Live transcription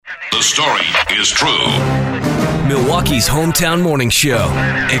the story is true. Milwaukee's hometown morning show,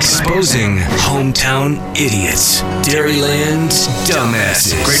 exposing hometown idiots. Dairyland's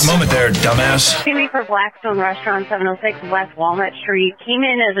dumbasses. Great moment there, dumbass. Came in for Blackstone Restaurant, 706 West Walnut Street. Came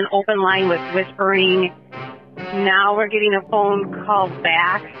in as an open line with whispering. Now we're getting a phone call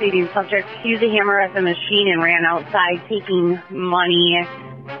back stating subject used a hammer at the machine and ran outside taking money.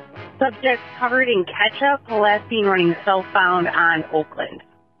 Subject covered in ketchup, last seen running southbound on Oakland.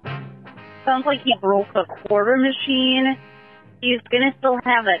 Sounds like he broke a quarter machine. He's going to still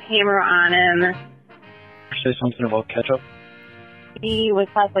have that hammer on him. Say something about ketchup? He was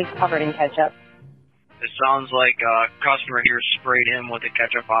possibly covered in ketchup. It sounds like a customer here sprayed him with a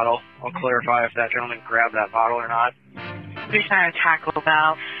ketchup bottle. I'll clarify if that gentleman grabbed that bottle or not. We're trying to Taco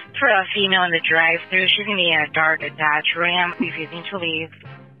Bell for a female in the drive-thru. She's going to be in a dark Dodge Ram, refusing to leave.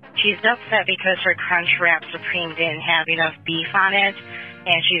 She's upset because her Crunchwrap Supreme didn't have enough beef on it,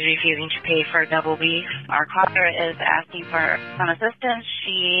 and she's refusing to pay for double beef. Our caller is asking for some assistance.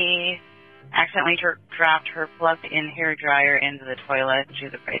 She accidentally dropped her plugged-in hairdryer into the toilet.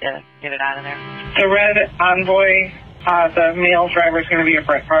 She's afraid to get it out of there. The red Envoy, the male driver is going to be a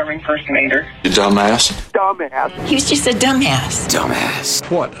Brett Favre impersonator. You dumbass. Dumbass. He was just a dumbass. Dumbass.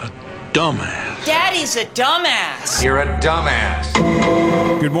 What a dumbass. Daddy's a dumbass. You're a dumbass.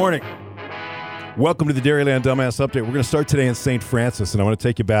 Good morning. Welcome to the Dairyland Dumbass Update. We're going to start today in St. Francis, and I want to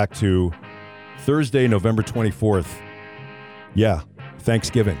take you back to Thursday, November 24th. Yeah,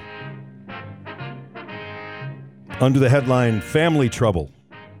 Thanksgiving. Under the headline, Family Trouble.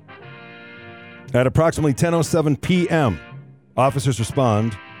 At approximately 10:07 p.m., officers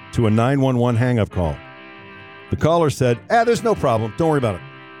respond to a 911 hang-up call. The caller said, there's no problem. Don't worry about it.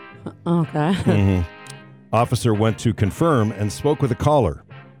 Okay. Officer went to confirm and spoke with the caller,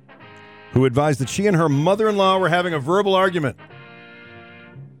 who advised that she and her mother-in-law were having a verbal argument.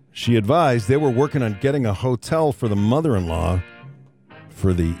 She advised they were working on getting a hotel for the mother-in-law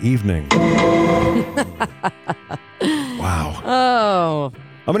for the evening. Wow. Oh.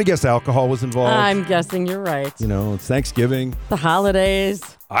 I'm going to guess alcohol was involved. I'm guessing you're right. You know, it's Thanksgiving. The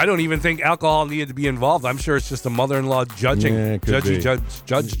holidays. I don't even think alcohol needed to be involved. I'm sure it's just a mother-in-law judging. Yeah, could be.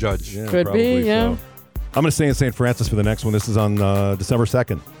 Judge. Yeah, Could be, yeah. So. I'm going to stay in St. Francis for the next one. This is on December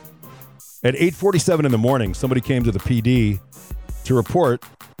 2nd. At 8:47 in the morning, somebody came to the PD to report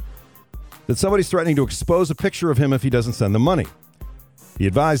that somebody's threatening to expose a picture of him if he doesn't send them money. He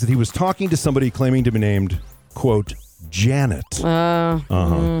advised that he was talking to somebody claiming to be named, quote, Janet, on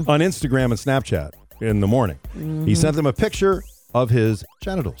Instagram and Snapchat in the morning. He sent them a picture of his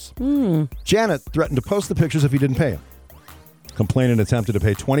genitals. Janet threatened to post the pictures if he didn't pay him. Complainant attempted to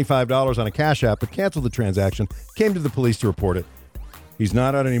pay $25 on a Cash App, but canceled the transaction, came to the police to report it. He's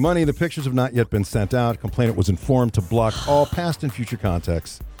not out any money. The pictures have not yet been sent out. Complainant was informed to block all past and future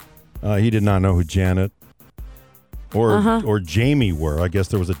contacts. He did not know who Janet or Jamie were. I guess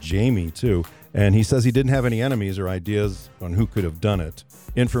there was a Jamie, too. And he says he didn't have any enemies or ideas on who could have done it.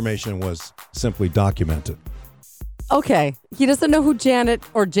 Information was simply documented. Okay. He doesn't know who Janet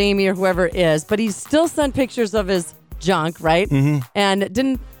or Jamie or whoever is, but he still sent pictures of his junk, right? And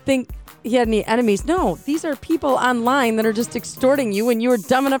didn't think he had any enemies. No, these are people online that are just extorting you, and you were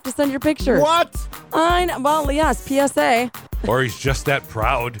dumb enough to send your pictures. What? Well, yes, PSA. Or he's just that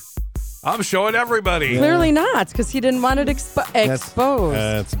proud. I'm showing everybody. Clearly not, because he didn't want it exposed.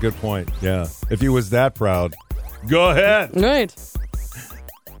 That's a good point. Yeah. If he was that proud, go ahead. Right.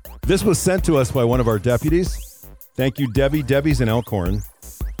 This was sent to us by one of our deputies. Thank you, Debbie. Debbie's in Elkhorn.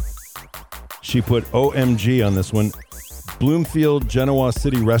 She put OMG on this one. Bloomfield, Genoa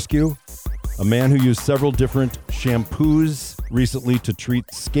City Rescue. A man who used several different shampoos recently to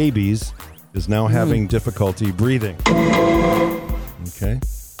treat scabies is now having difficulty breathing. Okay.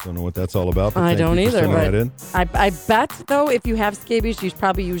 Don't know what that's all about. But I don't either. But I bet, though, if you have scabies, you should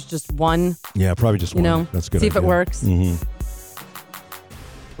probably use just one. Yeah, probably just one. That's a good. See if it works.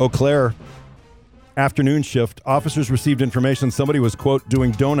 Eau Claire, afternoon shift. Officers received information somebody was, quote,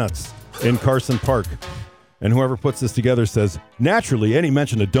 doing donuts in Carson Park. And whoever puts this together says, naturally, any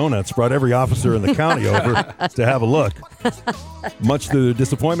mention of donuts brought every officer in the county over to have a look. Much to the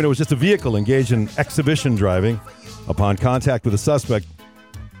disappointment, it was just a vehicle engaged in exhibition driving. Upon contact with the suspect,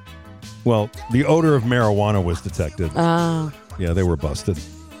 well, the odor of marijuana was detected. Oh. Yeah, they were busted.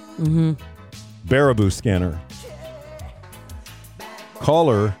 Baraboo scanner.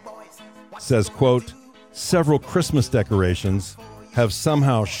 Caller says, quote, several Christmas decorations have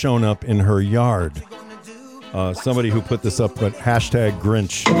somehow shown up in her yard. Somebody who put this up put hashtag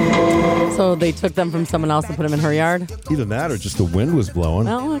Grinch. So they took them from someone else and put them in her yard? Either that or just the wind was blowing.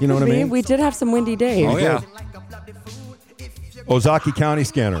 Well, you know what I mean? We did have some windy days. Oh, yeah. Ozaki County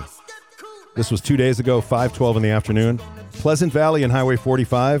scanner. This was 2 days ago, 5:12 in the afternoon. Pleasant Valley and Highway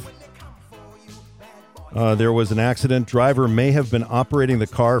 45. There was an accident. Driver may have been operating the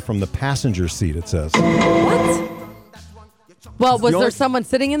car from the passenger seat, it says. What? Well, was there someone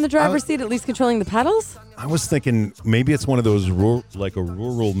sitting in the driver's seat at least controlling the pedals? I was thinking maybe it's one of those like a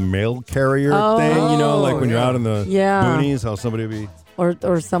rural mail carrier thing, like when you're out in the boonies, how somebody would be.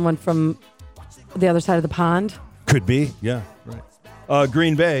 Or someone from the other side of the pond. Could be, yeah, right.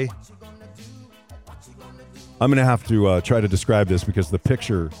 Green Bay. I'm going to have to try to describe this because the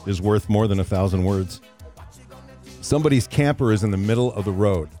picture is worth more than 1,000 words. Somebody's camper is in the middle of the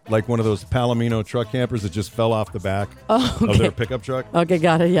road, like one of those Palomino truck campers that just fell off the back of their pickup truck. Okay,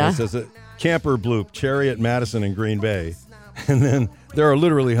 got it, yeah. It says camper bloop, Chariot, Madison, and Green Bay. And then there are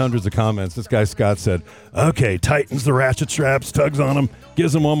literally hundreds of comments. This guy, Scott, said, okay, tightens the ratchet straps, tugs on them,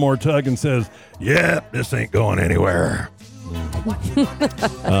 gives him one more tug and says, yeah, this ain't going anywhere.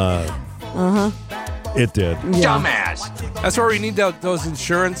 It did. Yeah. Dumbass. That's where we need those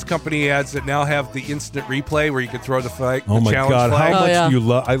insurance company ads that now have the instant replay where you can throw the flag. Oh, my challenge God. flag. How much do you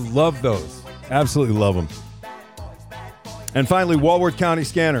love? I love those. Absolutely love them. And finally, Walworth County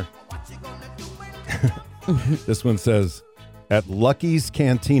Scanner. This one says, at Lucky's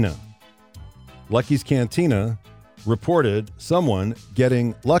Cantina. Lucky's Cantina reported someone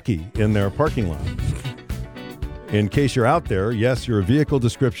getting lucky in their parking lot. In case you're out there, yes, your vehicle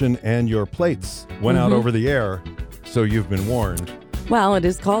description and your plates went out over the air, so you've been warned. Well, it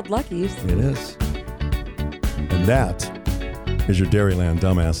is called Lucky's. It is. And that is your Dairyland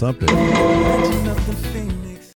Dumbass Update.